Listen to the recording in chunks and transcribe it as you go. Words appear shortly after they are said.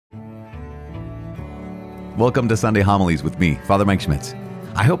Welcome to Sunday Homilies with me, Father Mike Schmitz.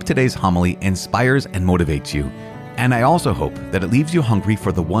 I hope today's homily inspires and motivates you, and I also hope that it leaves you hungry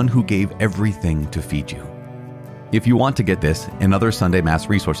for the one who gave everything to feed you. If you want to get this and other Sunday Mass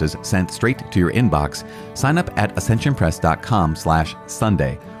resources sent straight to your inbox, sign up at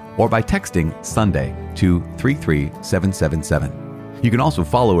ascensionpress.com/Sunday or by texting Sunday to 33777. You can also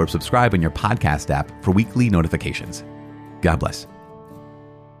follow or subscribe in your podcast app for weekly notifications. God bless.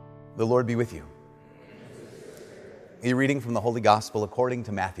 The Lord be with you. A reading from the Holy Gospel according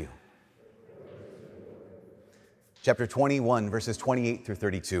to Matthew. Chapter 21, verses 28 through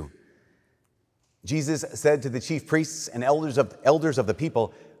 32. Jesus said to the chief priests and elders of the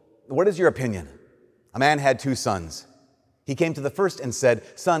people, "What is your opinion? A man had 2 sons. He came to the first and said,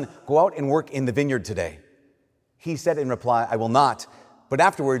 'Son, go out and work in the vineyard today.' He said in reply, 'I will not,' but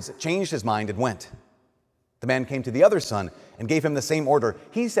afterwards changed his mind and went. The man came to the other son and gave him the same order.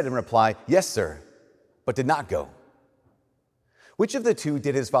 He said in reply, 'Yes, sir,' but did not go. Which of the 2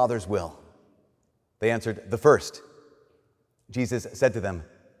 did his father's will?" They answered, "The first." Jesus said to them,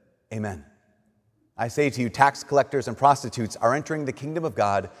 "Amen. I say to you, tax collectors and prostitutes are entering the kingdom of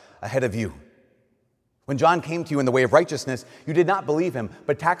God ahead of you. When John came to you in the way of righteousness, you did not believe him,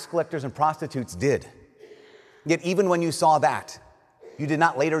 but tax collectors and prostitutes did. Yet even when you saw that, you did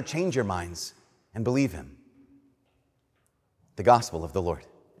not later change your minds and believe him." The Gospel of the Lord.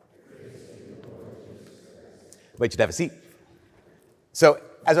 Wait, you should have a seat. So,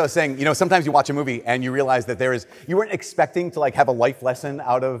 as I was saying, sometimes you watch a movie and you realize that you weren't expecting to have a life lesson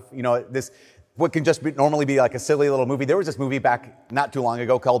out of, this, what can just normally be like a silly little movie. There was this movie back not too long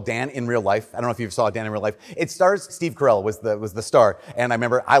ago called Dan in Real Life. I don't know if you saw Dan in Real Life. It stars Steve Carell was the star. And I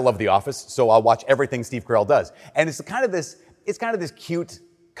remember I love The Office, so I'll watch everything Steve Carell does. And it's kind of this cute,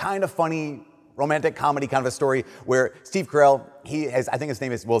 kind of funny, romantic comedy kind of a story where Steve Carell, his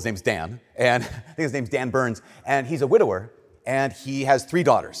name's Dan, and I think his name's Dan Burns, and he's a widower. And he has 3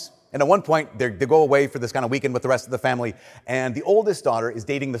 daughters. And at one point, they go away for this kind of weekend with the rest of the family. And the oldest daughter is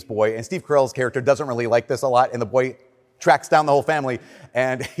dating this boy. And Steve Carell's character doesn't really like this a lot. And the boy tracks down the whole family.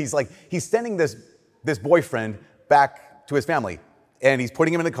 And he's sending this boyfriend back to his family. And he's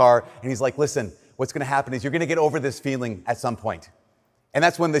putting him in the car. And he's like, "Listen, what's going to happen is you're going to get over this feeling at some point." And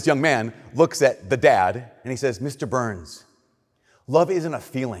that's when this young man looks at the dad. And he says, "Mr. Burns, love isn't a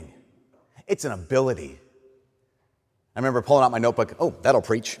feeling. It's an ability." I remember pulling out my notebook. Oh, that'll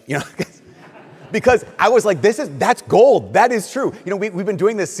preach, because I was like, that's gold. That is true. We've been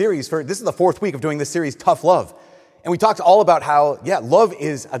doing this series this is the 4th week of doing this series, Tough Love. And we talked all about how, love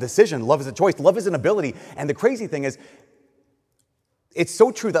is a decision. Love is a choice. Love is an ability. And the crazy thing is, it's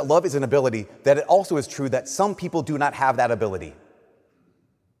so true that love is an ability that it also is true that some people do not have that ability.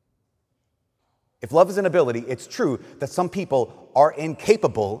 If love is an ability, it's true that some people are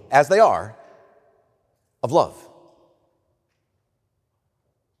incapable, as they are, of love.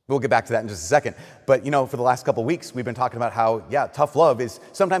 We'll get back to that in just a second. But, for the last couple of weeks, we've been talking about how,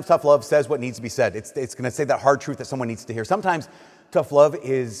 sometimes tough love says what needs to be said. It's going to say that hard truth that someone needs to hear. Sometimes tough love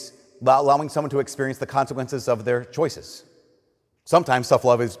is allowing someone to experience the consequences of their choices. Sometimes tough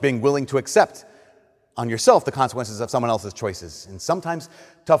love is being willing to accept on yourself the consequences of someone else's choices. And sometimes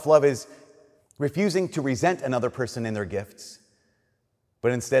tough love is refusing to resent another person in their gifts,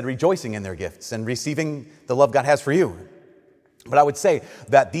 but instead rejoicing in their gifts and receiving the love God has for you. But I would say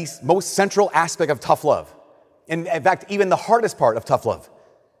that the most central aspect of tough love, and in fact, even the hardest part of tough love,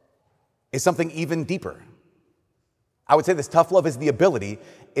 is something even deeper. I would say this tough love is the ability,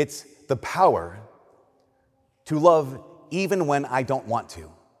 it's the power to love even when I don't want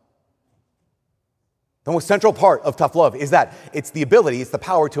to. The most central part of tough love is that it's the ability, it's the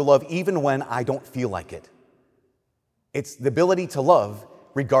power to love even when I don't feel like it. It's the ability to love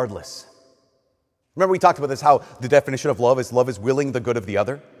regardless. Remember we talked about this, how the definition of love is willing the good of the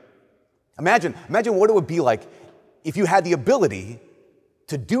other. Imagine what it would be like if you had the ability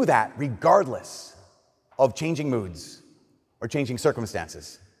to do that regardless of changing moods or changing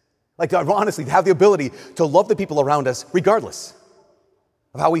circumstances. Like honestly, to have the ability to love the people around us regardless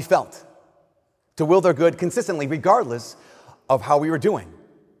of how we felt. To will their good consistently regardless of how we were doing.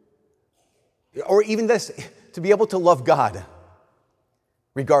 Or even this, to be able to love God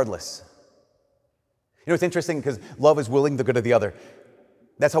regardless. It's interesting because love is willing the good of the other.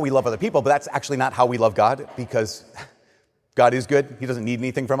 That's how we love other people, but that's actually not how we love God, because God is good. He doesn't need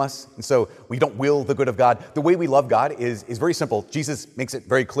anything from us. And so we don't will the good of God. The way we love God is very simple. Jesus makes it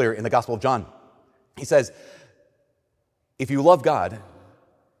very clear in the Gospel of John. He says, if you love God,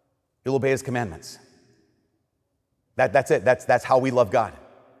 you'll obey his commandments. That's it. That's how we love God.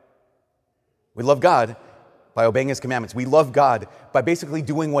 We love God by obeying his commandments. We love God by basically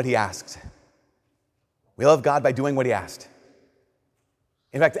doing what he asks. We love God by doing what he asked.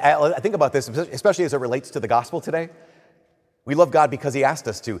 In fact, I think about this, especially as it relates to the gospel today. We love God because he asked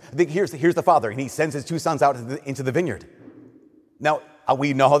us to. I think here's the father, and he sends his two sons out into the vineyard. Now,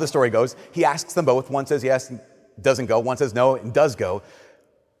 we know how the story goes. He asks them both. One says yes and doesn't go. One says no and does go.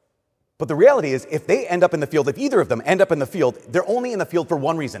 But the reality is, if they end up in the field, if either of them end up in the field, they're only in the field for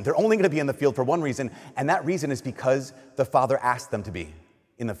one reason. They're only going to be in the field for one reason, and that reason is because the father asked them to be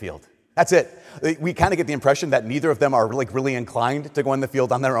in the field. That's it. We kind of get the impression that neither of them are really inclined to go in the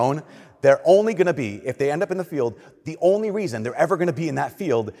field on their own. They're only going to be, if they end up in the field, the only reason they're ever going to be in that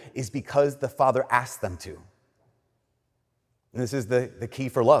field is because the father asked them to. And this is the key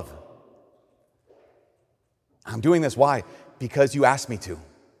for love. I'm doing this, why? Because you asked me to.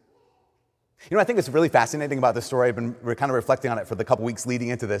 I think it's really fascinating about this story. We're kind of reflecting on it for the couple weeks leading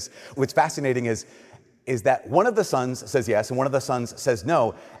into this. What's fascinating is that one of the sons says yes and one of the sons says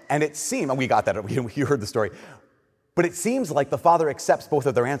no. And it seemed, and we got that, you heard the story, but it seems like the father accepts both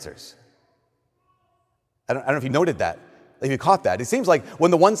of their answers. I don't know if you noted that, if you caught that. It seems like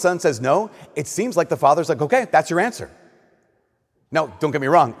when the one son says no, it seems like the father's like, okay, that's your answer. Now, don't get me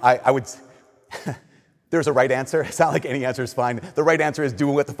wrong, I would, there's a right answer. It's not like any answer is fine. The right answer is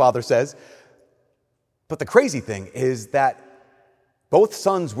doing what the father says. But the crazy thing is that both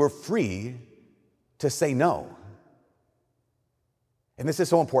sons were free to say no. And this is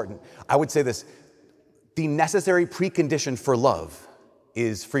so important. I would say this, the necessary precondition for love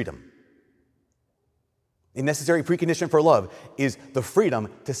is freedom. The necessary precondition for love is the freedom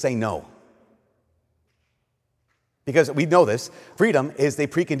to say no. Because we know this, freedom is the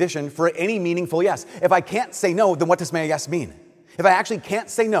precondition for any meaningful yes. If I can't say no, then what does my yes mean? If I actually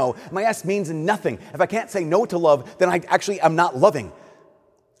can't say no, my yes means nothing. If I can't say no to love, then I actually am not loving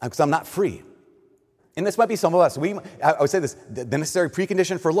because I'm not free. And this might be some of us. I would say this, the necessary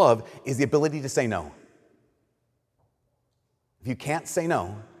precondition for love is the ability to say no. If you can't say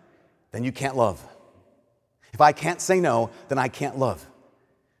no, then you can't love. If I can't say no, then I can't love.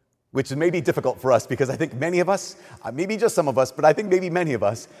 Which may be difficult for us because I think many of us, maybe just some of us, but I think maybe many of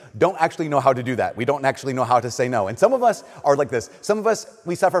us don't actually know how to do that. We don't actually know how to say no. And some of us are like this. Some of us,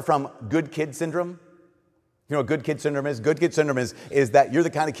 we suffer from good kid syndrome. You know what good kid syndrome is? Good kid syndrome is that you're the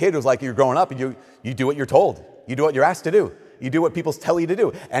kind of kid who's like you're growing up and you do what you're told. You do what you're asked to do. You do what people tell you to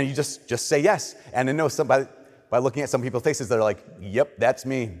do. And you just say yes. And I know by looking at some people's faces, they're like, yep, that's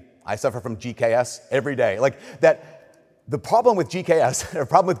me. I suffer from GKS every day. Like that. The problem with GKS, or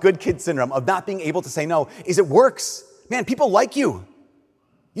problem with good kid syndrome of not being able to say no, is it works. Man, people like you.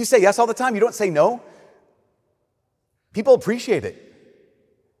 You say yes all the time. You don't say no. People appreciate it.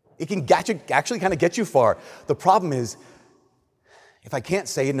 It can actually kind of get you far. The problem is, if I can't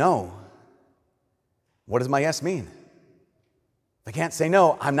say no, what does my yes mean? If I can't say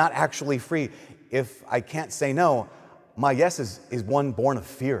no, I'm not actually free. If I can't say no, my yes is one born of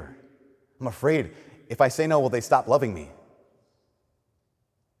fear. I'm afraid. If I say no, will they stop loving me?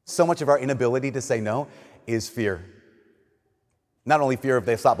 So much of our inability to say no is fear. Not only fear if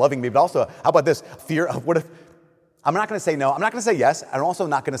they stop loving me, but also, how about this? Fear of what if, I'm not going to say no, I'm not going to say yes, I'm also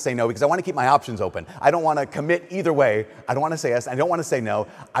not going to say no because I want to keep my options open. I don't want to commit either way. I don't want to say yes, I don't want to say no.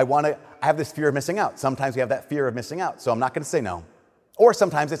 I have this fear of missing out. Sometimes we have that fear of missing out, so I'm not going to say no. Or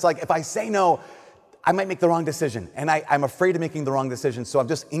sometimes it's like, if I say no, I might make the wrong decision, and I'm afraid of making the wrong decision, so I'm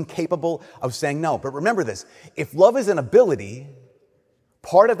just incapable of saying no. But remember this, if love is an ability,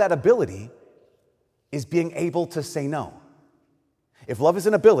 part of that ability is being able to say no. If love is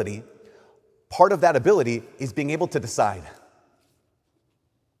an ability, part of that ability is being able to decide.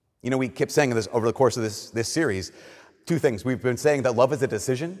 We keep saying this over the course of this series, two things. We've been saying that love is a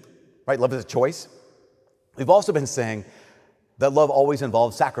decision, right? Love is a choice. We've also been saying that love always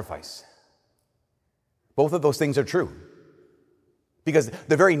involves sacrifice. Both of those things are true. Because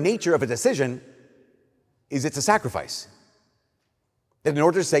the very nature of a decision is it's a sacrifice. That in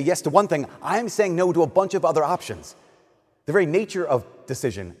order to say yes to one thing, I'm saying no to a bunch of other options. The very nature of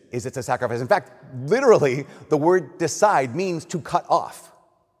decision is it's a sacrifice. In fact, literally, the word decide means to cut off.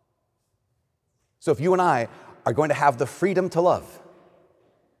 So if you and I are going to have the freedom to love,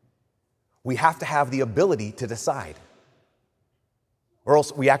 we have to have the ability to decide. Or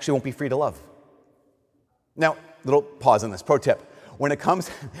else we actually won't be free to love. Now, little pause on this. Pro tip. When it comes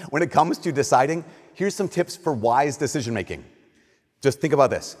to deciding, here's some tips for wise decision making. Just think about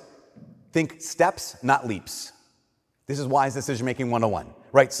this. Think steps, not leaps. This is wise decision making 101,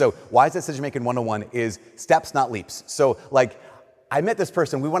 right? So wise decision making 101 is steps, not leaps. So like, I met this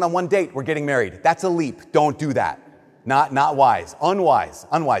person, we went on one date, we're getting married. That's a leap. Don't do that. Not wise.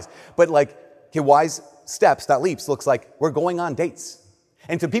 Unwise. But like, okay, wise steps, not leaps, looks like we're going on dates.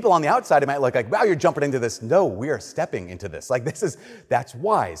 And to people on the outside, it might look like, wow, you're jumping into this. No, we are stepping into this. Like that's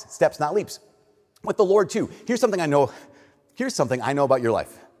wise. Steps, not leaps. With the Lord too. Here's something I know about your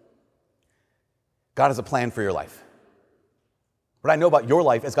life. God has a plan for your life. What I know about your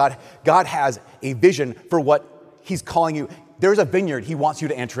life is God has a vision for what he's calling you. There's a vineyard he wants you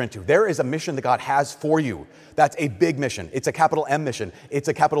to enter into. There is a mission that God has for you. That's a big mission. It's a capital M mission. It's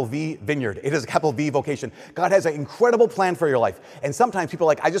a capital V vineyard. It is a capital V vocation. God has an incredible plan for your life. And sometimes people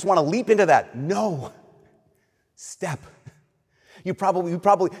are like, I just want to leap into that. No. Step. You probably,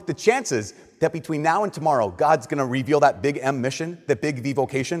 the chances that between now and tomorrow, God's going to reveal that big M mission, that big V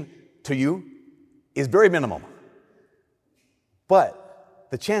vocation to you is very minimal. But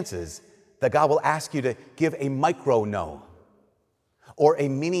the chances that God will ask you to give a micro no or a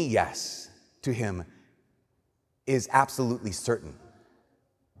mini yes to him is absolutely certain.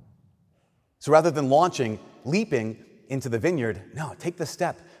 So rather than leaping into the vineyard, no, take the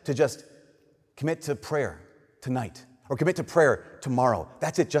step to just commit to prayer tonight or commit to prayer tomorrow.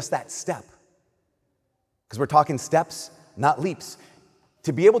 That's it, just that step. Because we're talking steps, not leaps.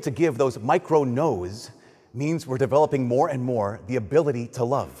 To be able to give those micro no's means we're developing more and more the ability to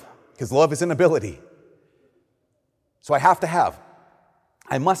love. Because love is an ability. So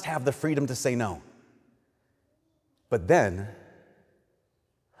I must have the freedom to say no. But then,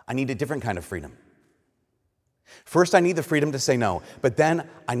 I need a different kind of freedom. First, I need the freedom to say no, but then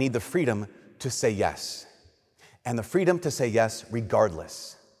I need the freedom to say yes. And the freedom to say yes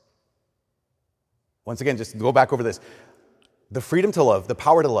regardless. Once again, just go back over this. The freedom to love, the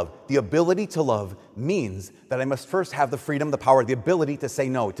power to love, the ability to love means that I must first have the freedom, the power, the ability to say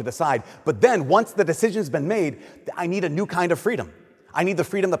no, to decide. But then, once the decision's been made, I need a new kind of freedom. I need the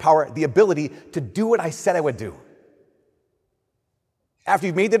freedom, the power, the ability to do what I said I would do. After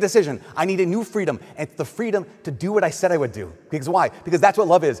you've made the decision, I need a new freedom, and it's the freedom to do what I said I would do. Because why? Because that's what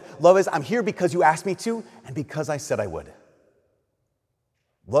love is. Love is, I'm here because you asked me to, and because I said I would.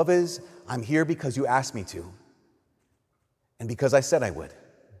 Love is, I'm here because you asked me to, and because I said I would.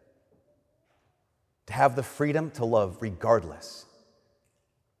 To have the freedom to love regardless,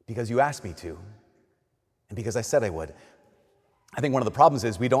 because you asked me to, and because I said I would. I think one of the problems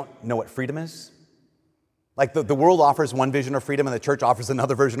is we don't know what freedom is. Like the world offers one vision of freedom and the church offers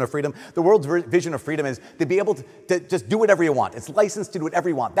another version of freedom. The world's vision of freedom is to be able to just do whatever you want. It's licensed to do whatever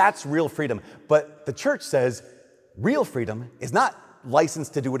you want. That's real freedom. But the church says real freedom is not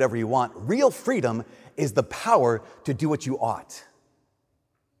licensed to do whatever you want. Real freedom is the power to do what you ought.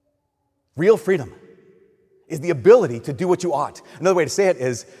 Real freedom is the ability to do what you ought. Another way to say it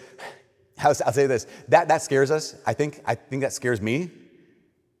is, I'll say this, that scares us. I think that scares me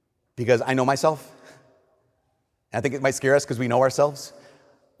because I know myself. And I think it might scare us because we know ourselves.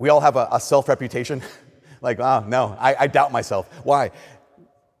 We all have a self-reputation. Like, oh, no, I doubt myself. Why?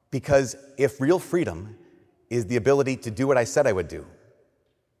 Because if real freedom is the ability to do what I said I would do,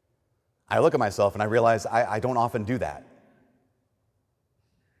 I look at myself and I realize I don't often do that.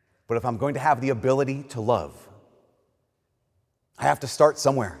 But if I'm going to have the ability to love, I have to start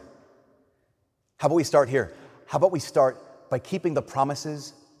somewhere. How about we start here? How about we start by keeping the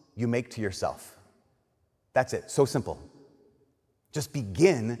promises you make to yourself? That's it. So simple. Just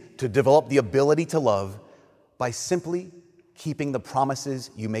begin to develop the ability to love by simply keeping the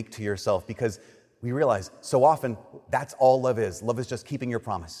promises you make to yourself, because we realize so often that's all love is. Love is just keeping your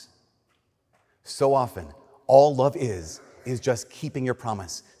promise. So often, all love is just keeping your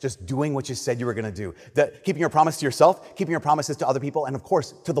promise, just doing what you said you were going to do. Keeping your promise to yourself, keeping your promises to other people, and of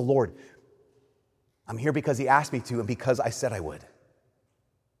course, to the Lord. I'm here because he asked me to and because I said I would.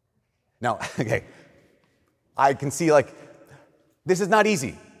 Now, okay, I can see this is not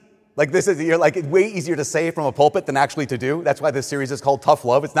easy. You're way easier to say from a pulpit than actually to do. That's why this series is called Tough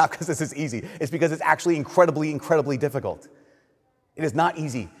Love. It's not because this is easy. It's because it's actually incredibly, incredibly difficult. It is not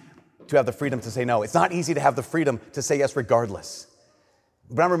easy to have the freedom to say no. It's not easy to have the freedom to say yes regardless.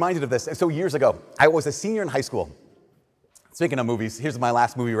 But I'm reminded of this. So years ago, I was a senior in high school. Speaking of movies, here's my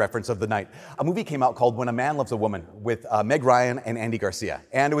last movie reference of the night. A movie came out called When a Man Loves a Woman with Meg Ryan and Andy Garcia.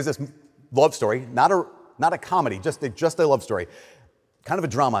 And it was this love story, not a comedy, just a love story, kind of a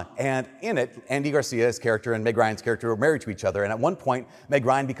drama. And in it, Andy Garcia's character and Meg Ryan's character were married to each other. And at one point, Meg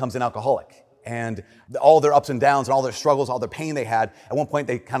Ryan becomes an alcoholic. And all their ups and downs and all their struggles, all their pain they had, at one point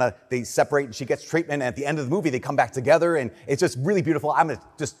they separate and she gets treatment. And at the end of the movie, they come back together. And it's just really beautiful.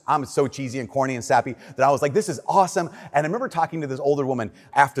 I'm so cheesy and corny and sappy that I was like, this is awesome. And I remember talking to this older woman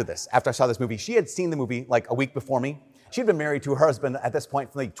after I saw this movie. She had seen the movie like a week before me. She'd been married to her husband at this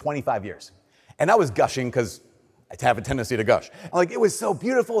point for like 25 years. And I was gushing because I have a tendency to gush. I'm like, it was so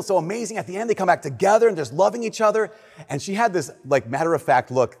beautiful, so amazing. At the end, they come back together and just loving each other. And she had this like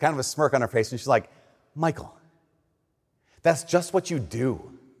matter-of-fact look, kind of a smirk on her face. And she's like, Michael, that's just what you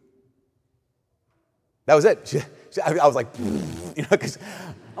do. That was it. I was like, because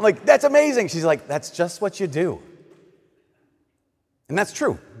I'm like, that's amazing. She's like, that's just what you do. And that's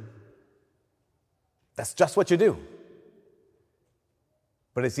true. That's just what you do.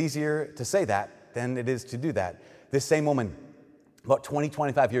 But it's easier to say that than it is to do that. This same woman, about 20,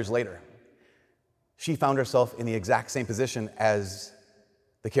 25 years later, she found herself in the exact same position as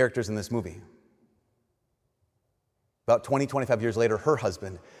the characters in this movie. About 20, 25 years later, her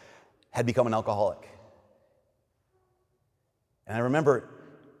husband had become an alcoholic. And I remember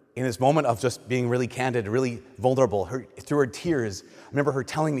in this moment of just being really candid, really vulnerable, through her tears, I remember her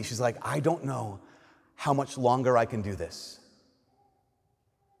telling me, she's like, I don't know how much longer I can do this.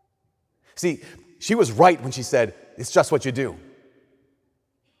 See, she was right when she said, it's just what you do.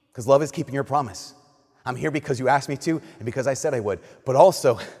 Because love is keeping your promise. I'm here because you asked me to and because I said I would. But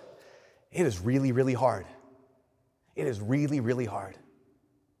also, it is really, really hard. It is really, really hard.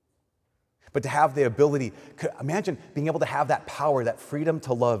 But to have the ability, imagine being able to have that power, that freedom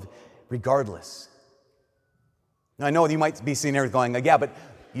to love regardless. Now, I know you might be sitting there going, yeah, but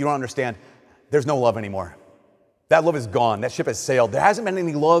you don't understand. There's no love anymore. That love is gone. That ship has sailed. There hasn't been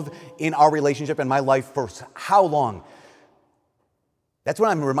any love in our relationship in my life for how long? That's when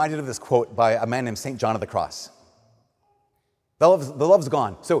I'm reminded of this quote by a man named St. John of the Cross. The love's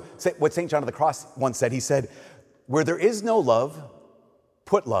gone. So what St. John of the Cross once said, he said, where there is no love,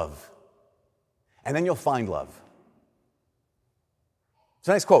 put love. And then you'll find love. It's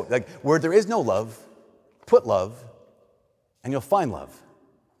a nice quote. Like, where there is no love, put love, and you'll find love.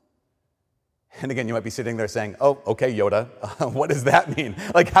 And again, you might be sitting there saying, oh, okay, Yoda, what does that mean?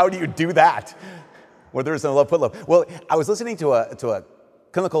 Like, how do you do that? Where there is no love, put love. Well, I was listening to a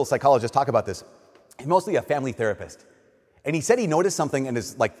clinical psychologist talk about this. He's mostly a family therapist. And he said he noticed something in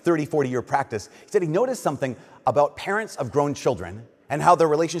his 30, 40-year practice. He said he noticed something about parents of grown children and how their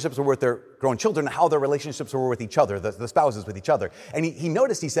relationships were with their grown children and how their relationships were with each other, the spouses with each other. And he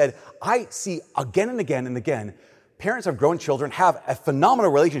noticed, he said, I see again and again and again, parents of grown children have a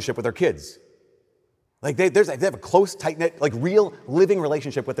phenomenal relationship with their kids. Like they have a close, tight-knit, real living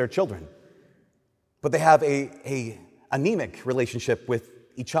relationship with their children. But they have a anemic relationship with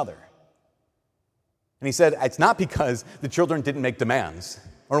each other. And he said it's not because the children didn't make demands,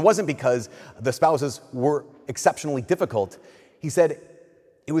 or it wasn't because the spouses were exceptionally difficult. He said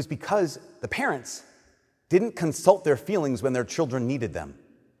it was because the parents didn't consult their feelings when their children needed them.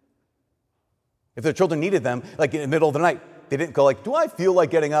 If their children needed them, in the middle of the night, they didn't go do I feel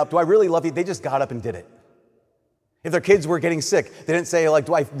like getting up? Do I really love you? They just got up and did it. If their kids were getting sick, they didn't say,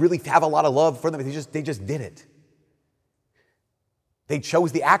 do I really have a lot of love for them? They just did it. They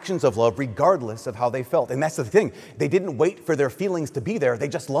chose the actions of love regardless of how they felt. And that's the thing. They didn't wait for their feelings to be there. They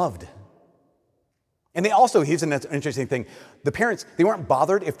just loved. And they also, here's an interesting thing. The parents, they weren't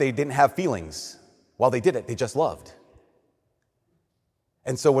bothered if they didn't have feelings while they did it. They just loved.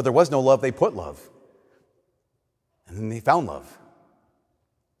 And so where there was no love, they put love. And then they found love.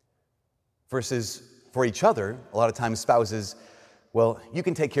 Versus for each other, a lot of times spouses, you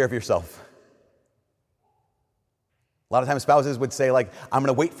can take care of yourself. A lot of times spouses would say, I'm going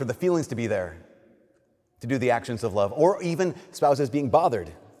to wait for the feelings to be there to do the actions of love. Or even spouses being bothered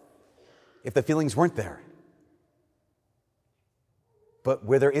if the feelings weren't there. But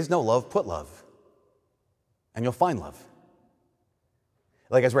where there is no love, put love. And you'll find love.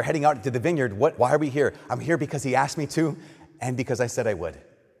 As we're heading out to the vineyard, why are we here? I'm here because he asked me to and because I said I would.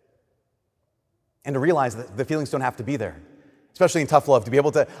 And to realize that the feelings don't have to be there. Especially in tough love, to be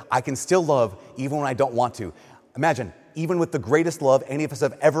able to, I can still love even when I don't want to. Imagine, even with the greatest love any of us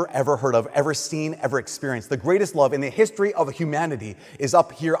have ever heard of, ever seen, ever experienced, the greatest love in the history of humanity is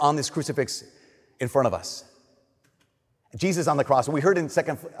up here on this crucifix in front of us. Jesus on the cross, we heard in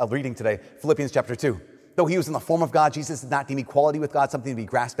second reading today, Philippians chapter 2. Though he was in the form of God, Jesus did not deem equality with God something to be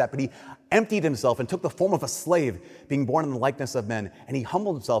grasped at, but he emptied himself and took the form of a slave, being born in the likeness of men. And he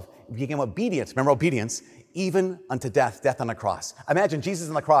humbled himself and became obedient. Remember obedience, even unto death on a cross. Imagine Jesus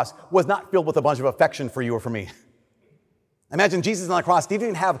on the cross was not filled with a bunch of affection for you or for me. Imagine Jesus on the cross didn't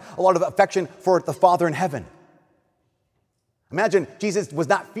even have a lot of affection for the Father in heaven. Imagine Jesus was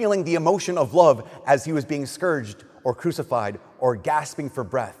not feeling the emotion of love as he was being scourged or crucified or gasping for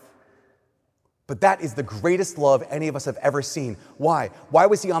breath. But that is the greatest love any of us have ever seen. Why? Why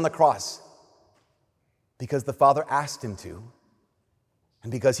was he on the cross? Because the Father asked him to,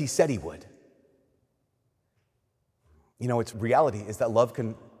 and because he said he would. Its reality is that love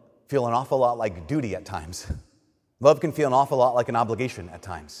can feel an awful lot like duty at times. Love can feel an awful lot like an obligation at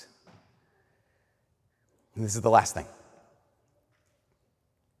times. And this is the last thing.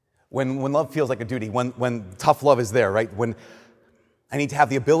 When love feels like a duty, when tough love is there, right? When I need to have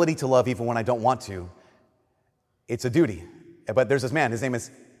the ability to love even when I don't want to, it's a duty. But there's this man, his name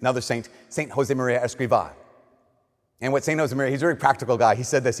is another saint, Saint Jose Maria Escrivá. And what Saint Jose Maria, he's a very practical guy. He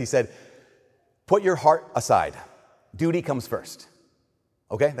said this, he said, put your heart aside. Duty comes first.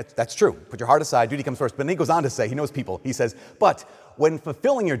 Okay, that's true. Put your heart aside, duty comes first. But then he goes on to say, he knows people, he says, but when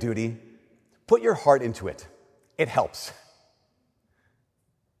fulfilling your duty, put your heart into it. It helps.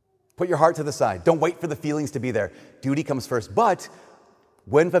 Put your heart to the side. Don't wait for the feelings to be there. Duty comes first. But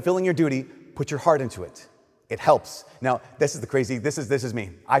when fulfilling your duty, put your heart into it. It helps. Now, this is me.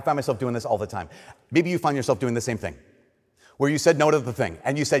 I find myself doing this all the time. Maybe you find yourself doing the same thing, where you said no to the thing,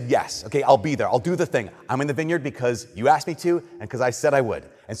 and you said yes. Okay, I'll be there. I'll do the thing. I'm in the vineyard because you asked me to, and because I said I would.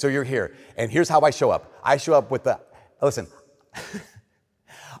 And so you're here. And here's how I show up. I show up with listen,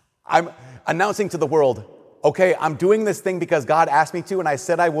 I'm announcing to the world, okay, I'm doing this thing because God asked me to, and I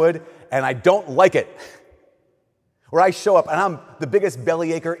said I would, and I don't like it. Where I show up, and I'm the biggest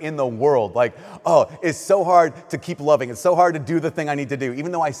bellyacher in the world. Like, oh, it's so hard to keep loving. It's so hard to do the thing I need to do.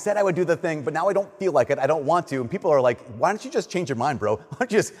 Even though I said I would do the thing, but now I don't feel like it. I don't want to. And people are like, why don't you just change your mind, bro? Why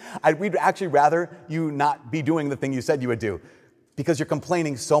don't you we'd actually rather you not be doing the thing you said you would do. Because you're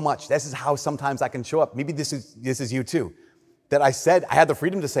complaining so much. This is how sometimes I can show up. Maybe this is you too. That I said I had the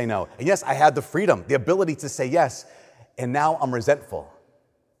freedom to say no. And yes, I had the freedom, the ability to say yes. And now I'm resentful.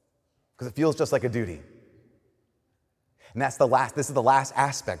 Because it feels just like a duty. And this is the last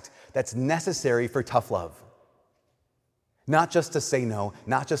aspect that's necessary for tough love. Not just to say no,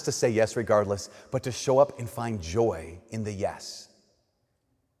 not just to say yes regardless, but to show up and find joy in the yes.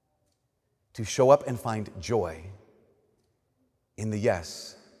 To show up and find joy in the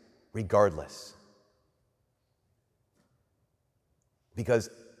yes regardless. Because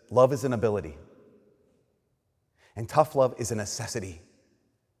love is an ability. And tough love is a necessity.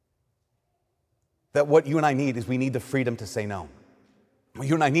 That what you and I need is we need the freedom to say no. What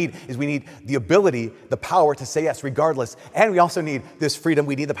you and I need is we need the ability, the power to say yes regardless. And we also need this freedom.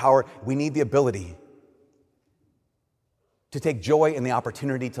 We need the power. We need the ability to take joy in the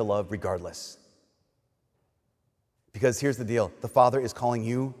opportunity to love regardless. Because here's the deal. The Father is calling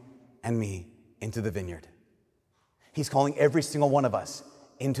you and me into the vineyard. He's calling every single one of us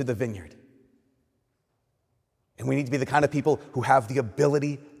into the vineyard. And we need to be the kind of people who have the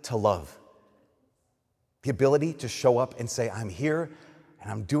ability to love. The ability to show up and say, I'm here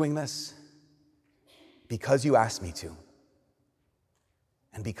and I'm doing this because you asked me to.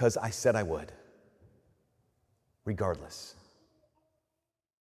 And because I said I would, regardless.